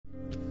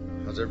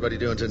How's everybody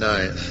doing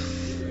tonight?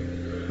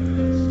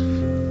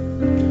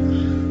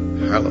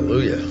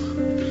 Hallelujah.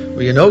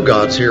 Well, you know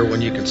God's here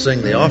when you can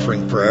sing the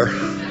offering prayer.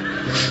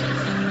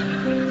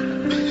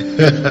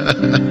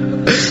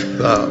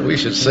 We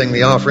should sing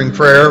the offering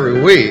prayer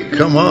every week.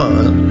 Come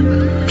on.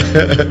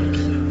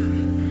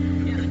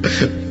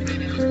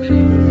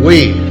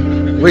 we.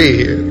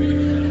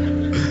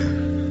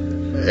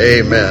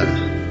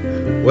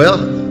 Amen.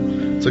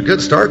 Well, it's a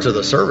good start to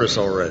the service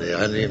already.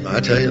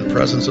 I tell you, the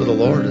presence of the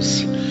Lord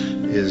is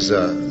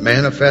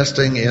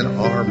manifesting in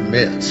our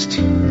midst.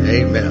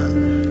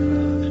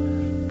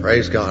 Amen.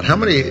 Praise God. How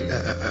many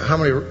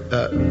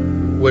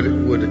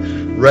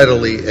would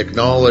readily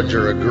acknowledge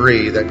or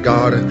agree that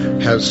God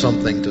has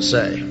something to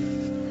say?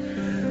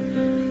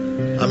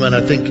 I mean,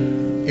 I think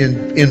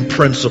in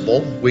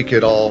principle we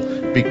could all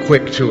be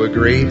quick to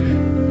agree.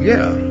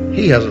 Yeah,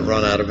 He hasn't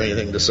run out of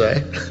anything to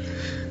say.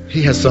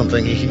 He has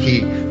something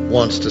He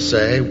wants to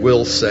say,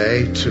 will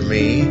say to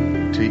me,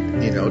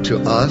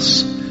 to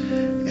us.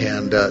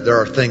 And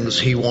there are things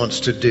He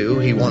wants to do.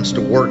 He wants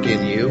to work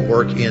in you,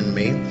 work in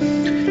me.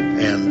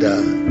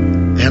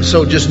 And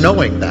so just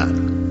knowing that,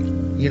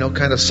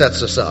 kind of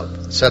sets us up,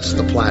 sets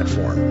the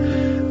platform.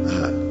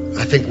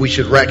 I think we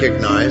should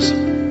recognize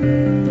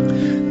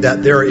that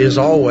there is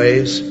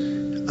always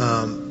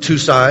two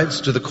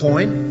sides to the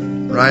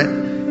coin, right?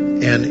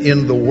 And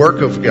in the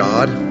work of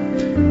God,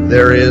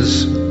 there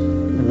is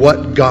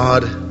what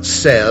God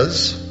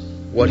says,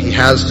 what He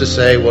has to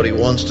say, what He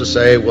wants to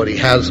say, what He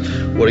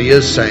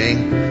is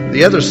saying.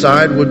 The other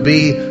side would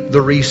be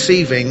the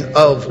receiving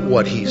of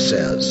what He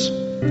says.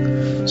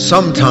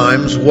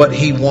 Sometimes what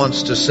He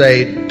wants to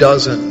say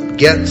doesn't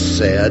get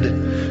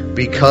said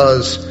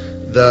because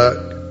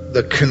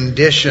the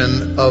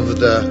condition of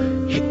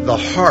the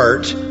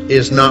heart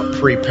is not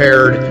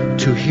prepared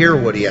to hear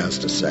what He has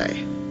to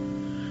say.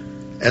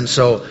 And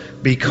so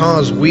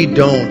because we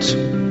don't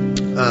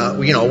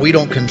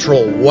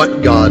control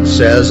what God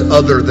says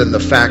other than the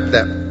fact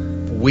that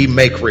we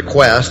make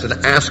requests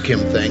and ask Him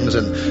things,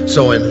 and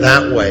so in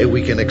that way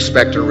we can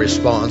expect a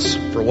response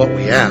for what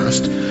we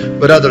asked.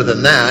 But other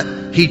than that,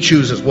 He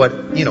chooses what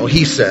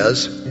He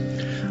says.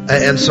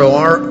 And so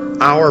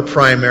our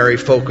primary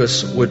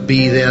focus would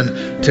be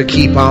then to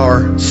keep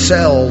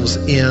ourselves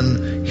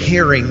in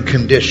hearing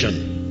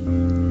condition.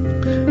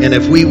 And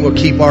if we will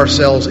keep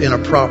ourselves in a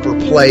proper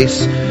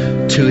place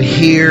to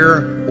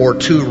hear or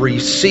to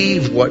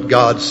receive what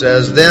God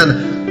says, then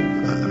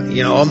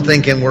I'm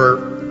thinking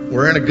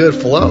we're in a good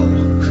flow.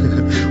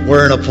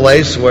 We're in a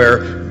place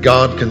where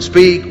God can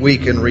speak, we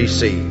can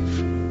receive.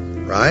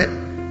 Right?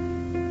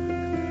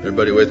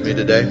 Everybody with me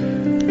today?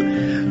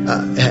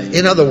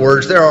 In other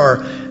words,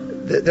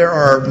 there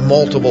are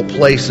multiple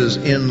places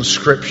in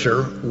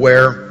Scripture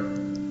where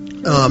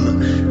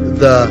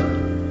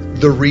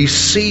the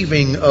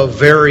receiving of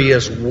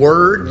various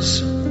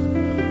words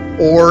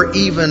or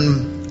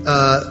even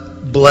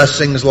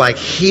blessings like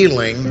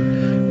healing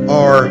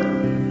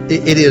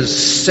it is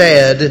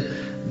said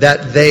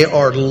that they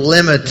are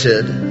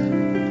limited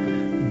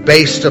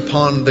based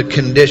upon the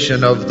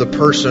condition of the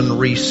person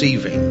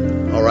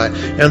receiving. All right.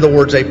 In other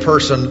words, a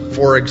person,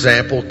 for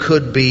example,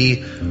 could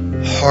be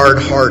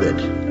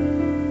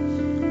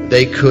hard-hearted.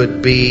 They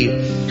could be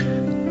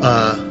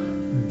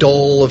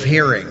dull of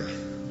hearing.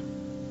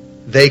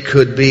 They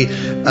could be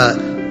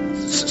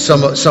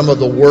some of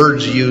the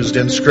words used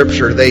in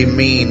Scripture. They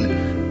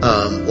mean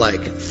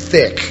like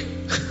thick.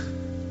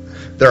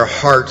 Their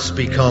hearts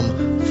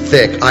become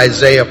thick.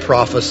 Isaiah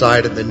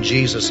prophesied, and then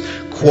Jesus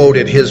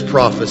quoted his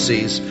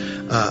prophecies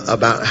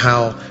about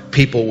how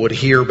people would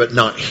hear but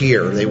not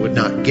hear. They would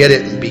not get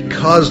it, and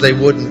because they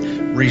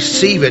wouldn't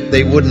receive it,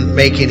 they wouldn't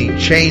make any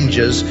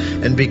changes,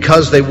 and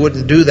because they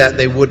wouldn't do that,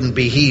 they wouldn't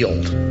be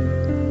healed.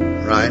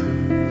 Right?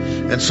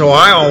 And so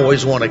I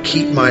always want to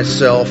keep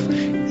myself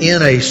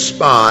in a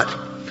spot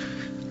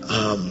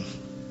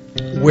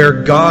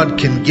where God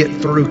can get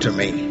through to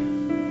me,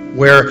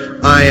 where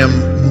I am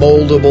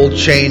moldable,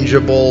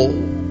 changeable,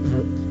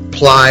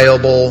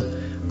 pliable.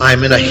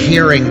 I'm in a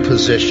hearing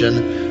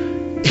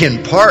position,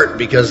 in part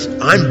because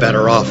I'm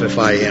better off if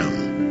I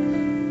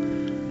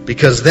am.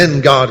 Because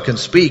then God can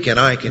speak and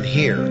I can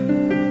hear.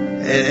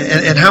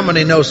 And how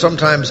many know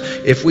sometimes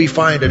if we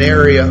find an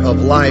area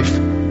of life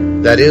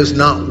that is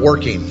not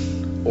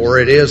working, or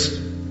it is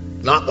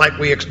not like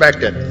we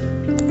expected,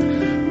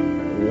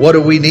 what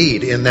do we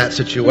need in that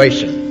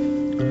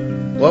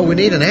situation? Well, we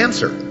need an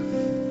answer.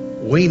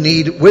 We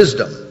need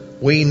wisdom.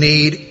 We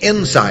need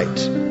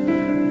insight.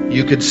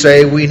 You could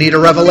say we need a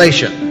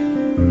revelation.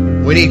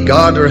 We need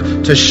God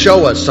to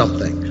show us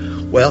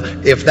something. Well,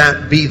 if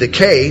that be the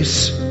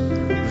case,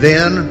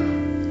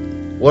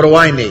 then what do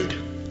I need?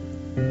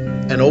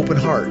 An open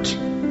heart.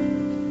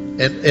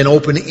 An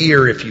open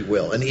ear, if you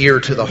will. An ear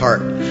to the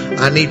heart.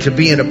 I need to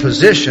be in a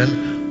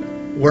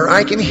position where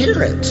I can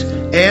hear it.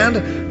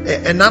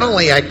 And not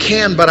only I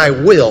can, but I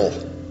will.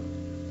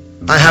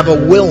 I have a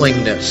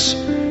willingness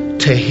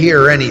to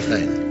hear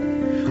anything.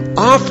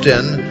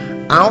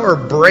 Often, our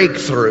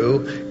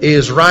breakthrough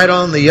is right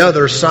on the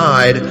other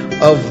side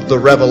of the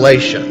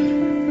revelation.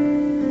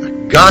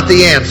 got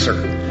the answer.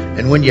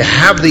 And when you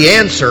have the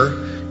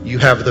answer, you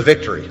have the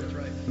victory.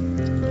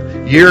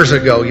 Years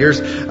ago,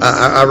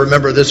 I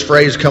remember this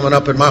phrase coming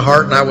up in my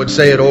heart, and I would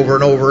say it over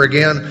and over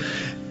again.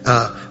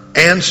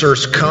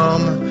 Answers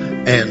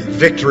come and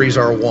victories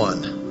are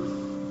won.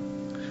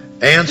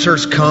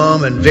 Answers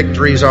come and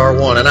victories are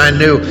won. And I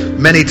knew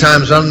many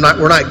times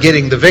we're not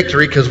getting the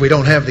victory because we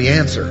don't have the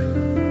answer.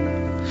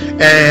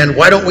 And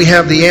why don't we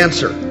have the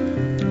answer?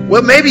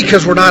 Well, maybe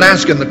because we're not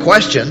asking the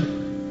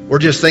question. We're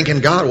just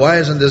thinking, God, why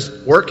isn't this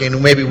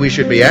working? Maybe we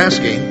should be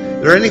asking,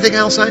 is there anything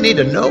else I need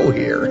to know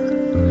here?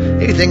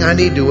 Anything I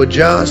need to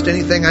adjust?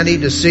 Anything I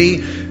need to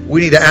see?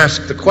 We need to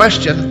ask the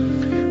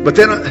question. But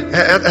then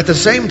at the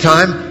same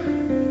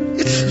time,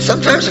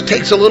 sometimes it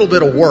takes a little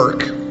bit of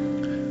work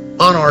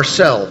on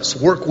ourselves,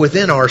 work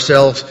within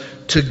ourselves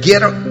to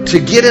get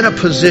in a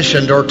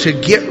position or to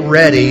get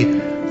ready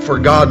for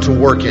God to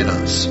work in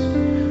us.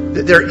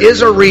 There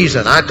is a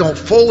reason. I don't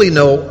fully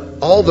know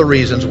all the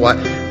reasons why,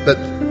 but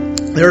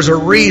there's a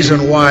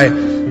reason why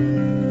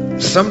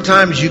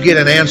sometimes you get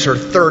an answer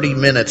 30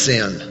 minutes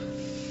in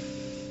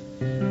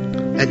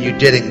and you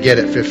didn't get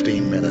it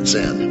 15 minutes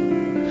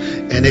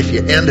in. And if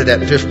you ended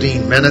at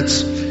 15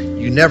 minutes,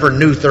 you never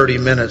knew 30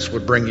 minutes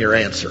would bring your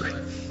answer.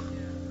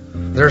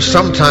 There's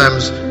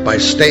sometimes by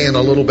staying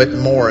a little bit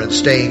more and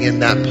staying in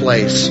that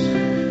place,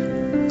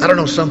 I don't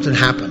know, something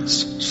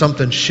happens.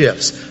 Something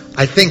shifts.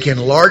 I think in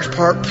large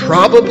part,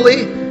 probably,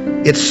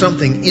 it's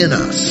something in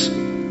us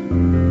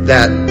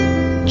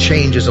that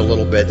changes a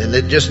little bit. And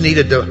it just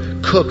needed to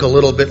cook a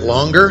little bit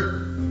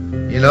longer,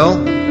 you know?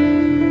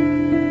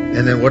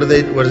 And then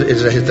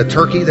is it the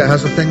turkey that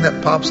has the thing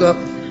that pops up?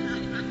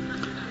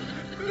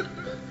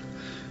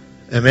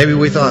 And maybe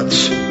we thought,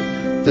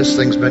 this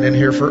thing's been in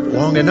here for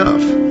long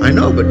enough. I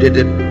know, but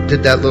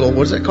did that little,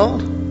 what's it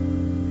called?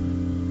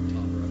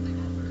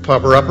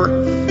 Popper-upper?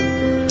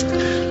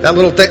 That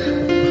little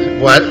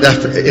thing, well,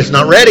 it's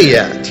not ready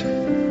yet.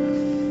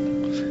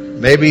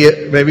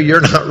 Maybe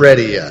you're not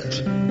ready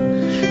yet.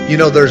 You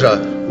know, there's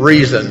a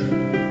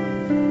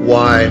reason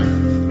why,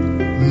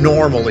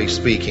 normally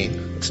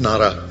speaking, it's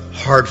not a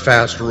hard,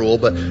 fast rule,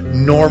 but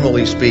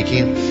normally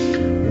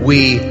speaking,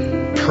 we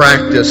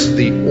practice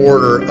the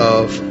order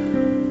of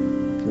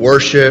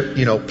worship,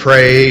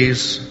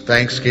 praise,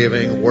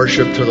 thanksgiving,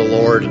 worship to the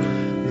Lord,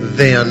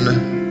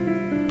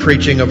 then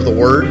preaching of the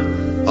Word.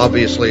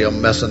 Obviously,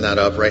 I'm messing that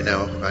up right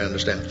now. I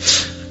understand.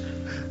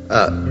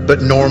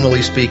 But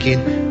normally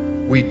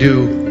speaking, we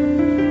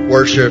do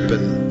worship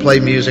and play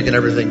music and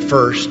everything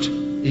first.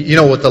 You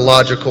know what the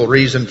logical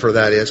reason for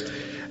that is?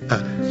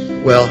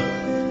 Well,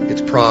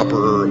 it's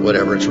proper or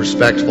whatever, it's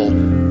respectful,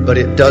 but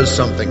it does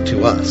something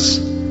to us.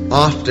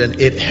 Often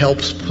it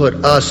helps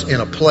put us in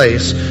a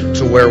place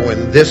to where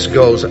when this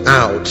goes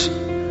out,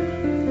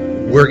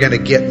 we're going to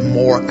get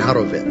more out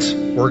of it.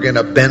 We're going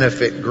to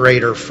benefit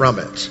greater from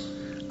it.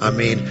 I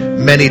mean,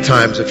 many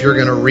times if you're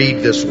going to read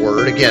this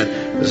word,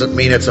 again, doesn't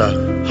mean it's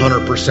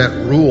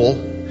 100% rule,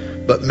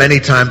 but many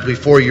times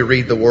before you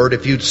read the word,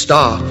 if you'd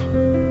stop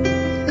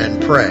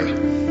and pray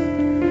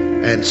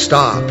and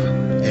stop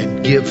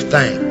and give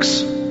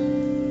thanks,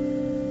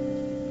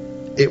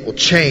 it will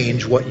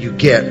change what you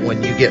get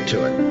when you get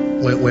to it.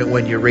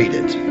 When you read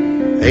it.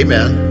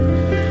 Amen.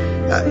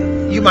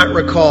 You might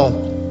recall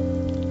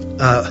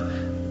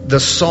the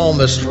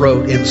psalmist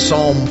wrote in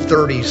Psalm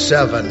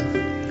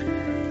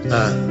 37.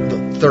 The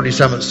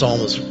 37th Psalm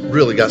has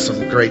really got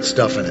some great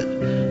stuff in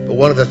it. But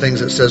one of the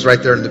things it says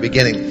right there in the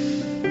beginning,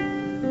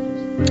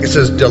 it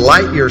says,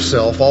 delight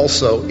yourself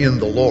also in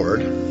the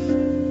Lord,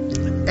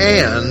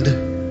 and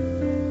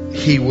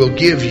He will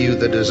give you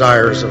the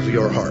desires of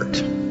your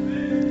heart.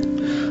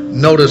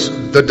 Notice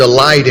the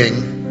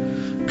delighting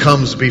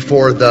comes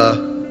before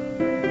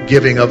the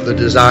giving of the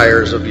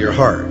desires of your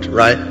heart,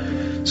 right?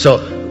 So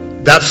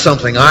that's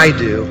something I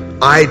do.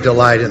 I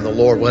delight in the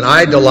Lord. When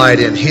I delight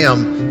in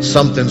Him,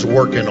 something's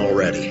working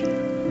already.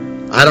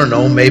 I don't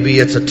know, maybe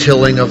it's a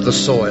tilling of the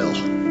soil.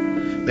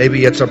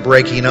 Maybe it's a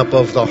breaking up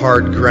of the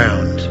hard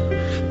ground.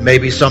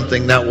 Maybe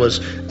something that was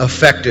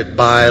affected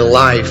by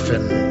life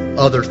and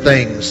other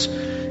things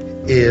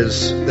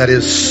is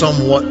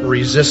somewhat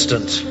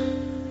resistant.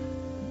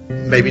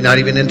 Maybe not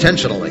even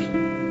intentionally,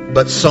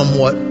 but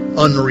somewhat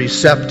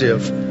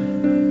unreceptive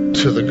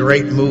to the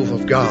great move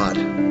of God.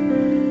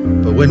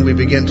 But when we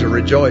begin to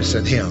rejoice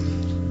in Him,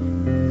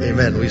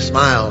 amen, we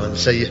smile and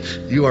say,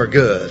 you are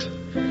good.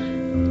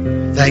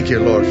 Thank you,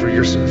 Lord, for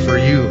you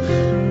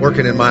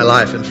working in my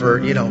life and for,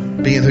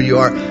 being who you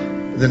are.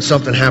 Then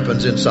something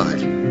happens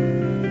inside.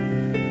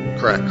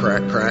 Crack,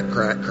 crack, crack,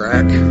 crack,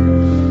 crack.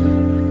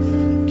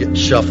 Get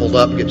shuffled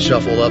up.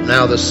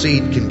 Now the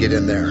seed can get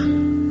in there.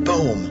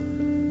 Boom.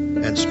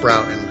 And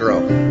sprout and grow.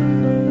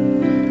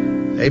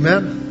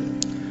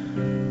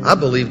 Amen. I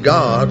believe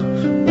God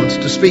wants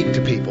to speak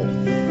to people.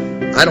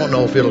 I don't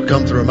know if it'll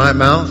come through my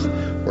mouth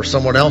or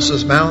someone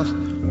else's mouth,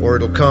 or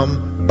it'll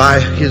come by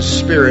His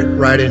Spirit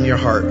right in your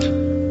heart.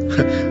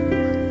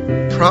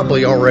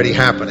 Probably already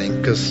happening,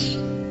 because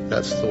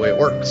that's the way it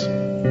works.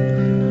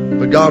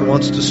 But God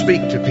wants to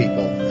speak to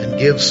people and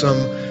give some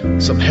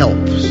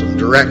help, some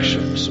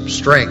direction, some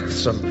strength,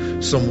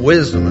 some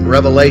wisdom and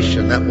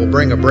revelation that will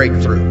bring a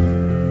breakthrough.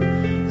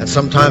 And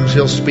sometimes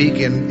He'll speak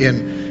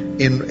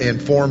in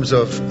forms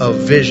of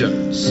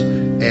visions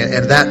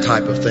and that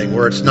type of thing,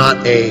 where it's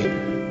not a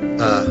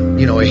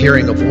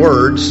hearing of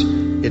words,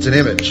 it's an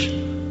image.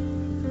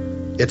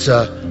 It's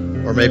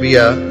or maybe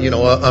a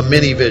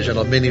mini vision,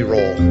 a mini role.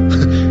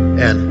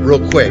 And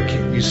real quick,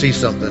 you see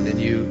something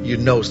and you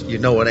know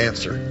an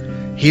answer.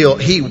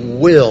 He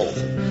will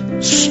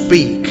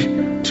speak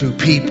to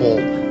people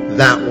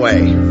that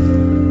way.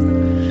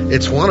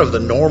 It's one of the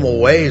normal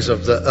ways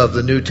of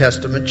the New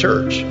Testament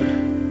church.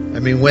 I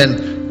mean,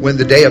 when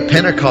the day of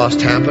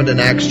Pentecost happened in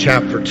Acts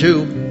chapter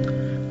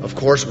 2, of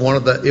course,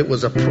 it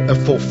was a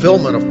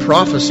fulfillment of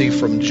prophecy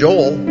from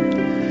Joel,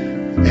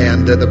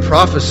 and the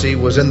prophecy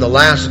was, in the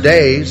last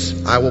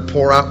days I will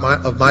pour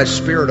out of my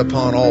Spirit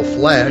upon all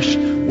flesh.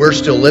 We're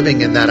still living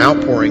in that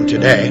outpouring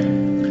today.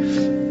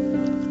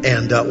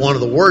 And one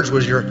of the words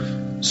was, your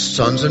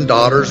sons and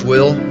daughters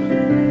will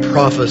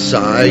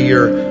prophesy,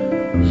 your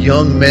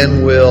young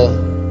men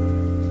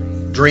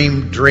will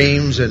dream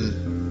dreams,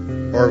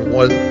 or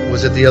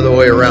was it the other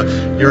way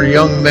around? Your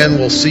young men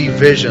will see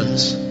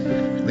visions,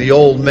 the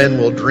old men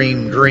will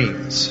dream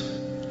dreams.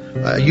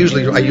 I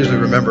usually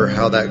remember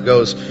how that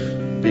goes,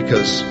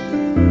 because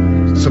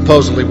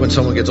supposedly when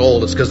someone gets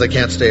old, it's because they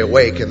can't stay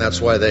awake, and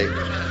that's why they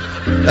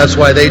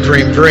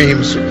dream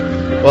dreams.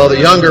 Well, the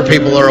younger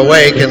people are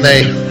awake, and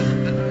they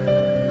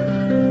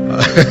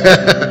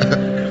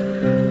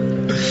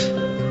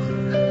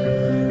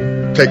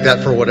take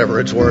that for whatever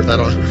it's worth.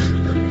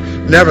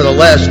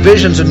 Nevertheless,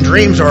 visions and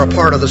dreams are a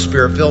part of the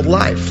Spirit-filled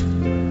life.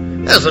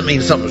 That doesn't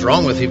mean something's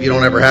wrong with you if you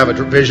don't ever have a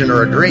vision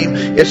or a dream.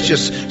 It's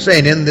just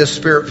saying, in this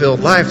Spirit-filled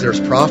life, there's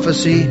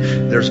prophecy,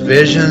 there's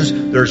visions,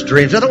 there's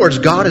dreams. In other words,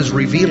 God is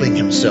revealing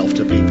Himself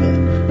to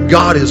people.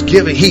 God is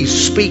giving, He's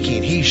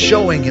speaking, He's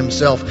showing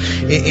Himself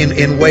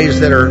in ways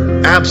that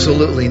are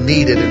absolutely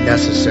needed and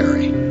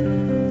necessary.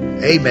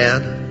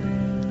 Amen.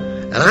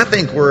 And I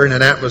think we're in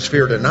an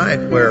atmosphere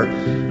tonight where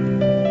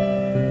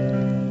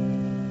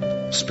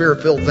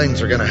Spirit-filled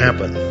things are going to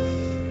happen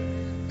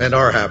and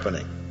are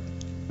happening.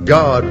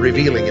 God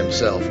revealing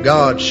Himself,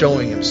 God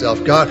showing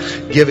Himself, God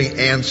giving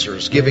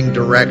answers, giving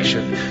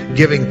direction,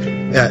 giving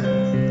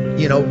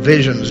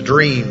visions,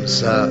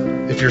 dreams.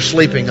 If you're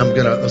sleeping, I'm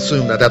going to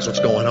assume that's what's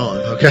going on,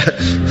 okay?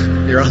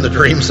 You're on the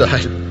dream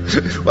side.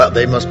 Well,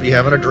 they must be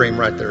having a dream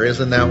right there.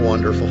 Isn't that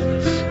wonderful?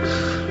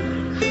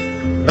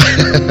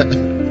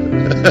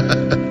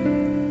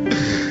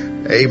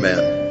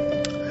 Amen.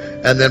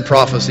 And then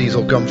prophecies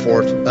will come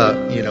forth,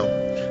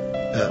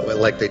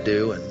 like they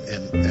do,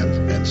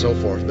 and so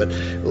forth. But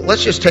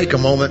let's just take a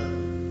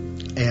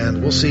moment,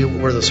 and we'll see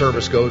where the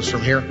service goes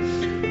from here.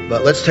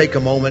 But let's take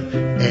a moment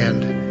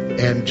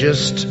and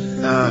just,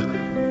 how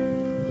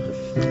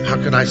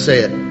can I say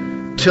it?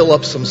 Till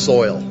up some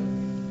soil,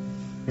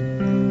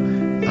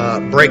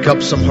 break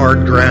up some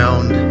hard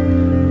ground,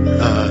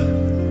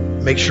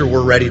 make sure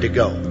we're ready to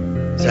go.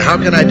 So how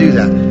can I do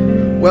that?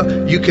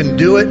 Well, you can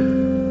do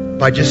it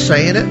by just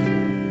saying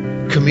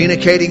it,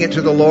 communicating it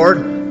to the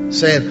Lord,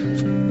 saying,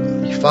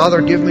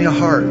 Father, give me a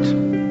heart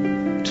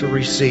to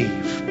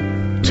receive,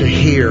 to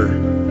hear.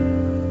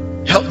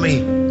 Help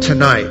me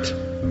tonight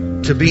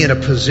to be in a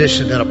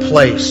position, in a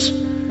place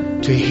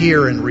to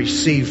hear and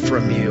receive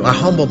from you. I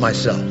humble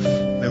myself.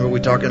 Remember we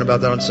talking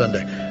about that on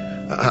Sunday.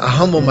 I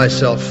humble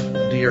myself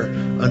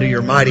under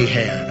your mighty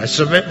hand. I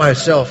submit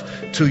myself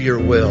to your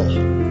will.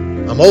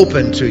 I'm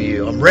open to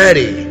you. I'm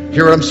ready.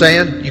 Hear what I'm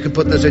saying? You can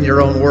put this in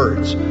your own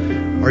words.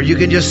 Or you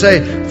can just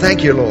say,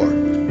 thank you,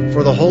 Lord,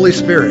 for the Holy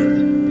Spirit.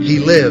 He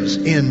lives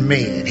in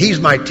me. And He's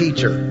my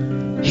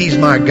teacher. He's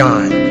my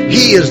guide.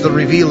 He is the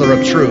revealer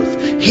of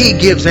truth. He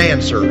gives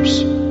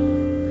answers.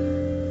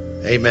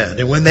 Amen.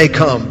 And when they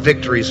come,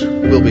 victories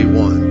will be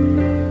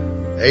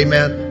won.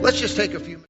 Amen. Let's just take a few